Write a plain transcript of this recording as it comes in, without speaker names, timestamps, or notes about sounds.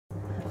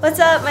What's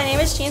up? My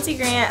name is Chancie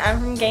Grant. I'm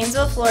from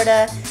Gainesville,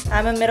 Florida.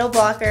 I'm a middle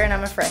blocker and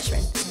I'm a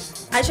freshman.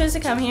 I chose to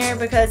come here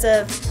because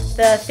of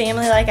the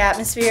family-like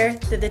atmosphere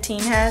that the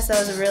team has. That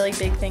was a really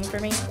big thing for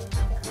me.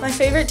 My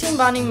favorite team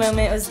bonding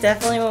moment was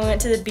definitely when we went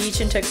to the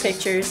beach and took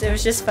pictures. It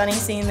was just funny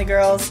seeing the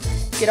girls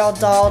get all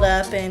dolled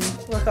up and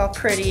look all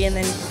pretty and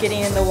then getting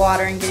in the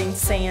water and getting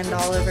sand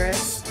all over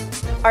us.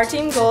 Our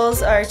team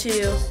goals are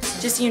to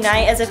just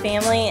unite as a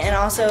family and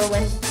also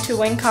to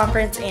win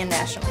conference and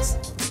nationals.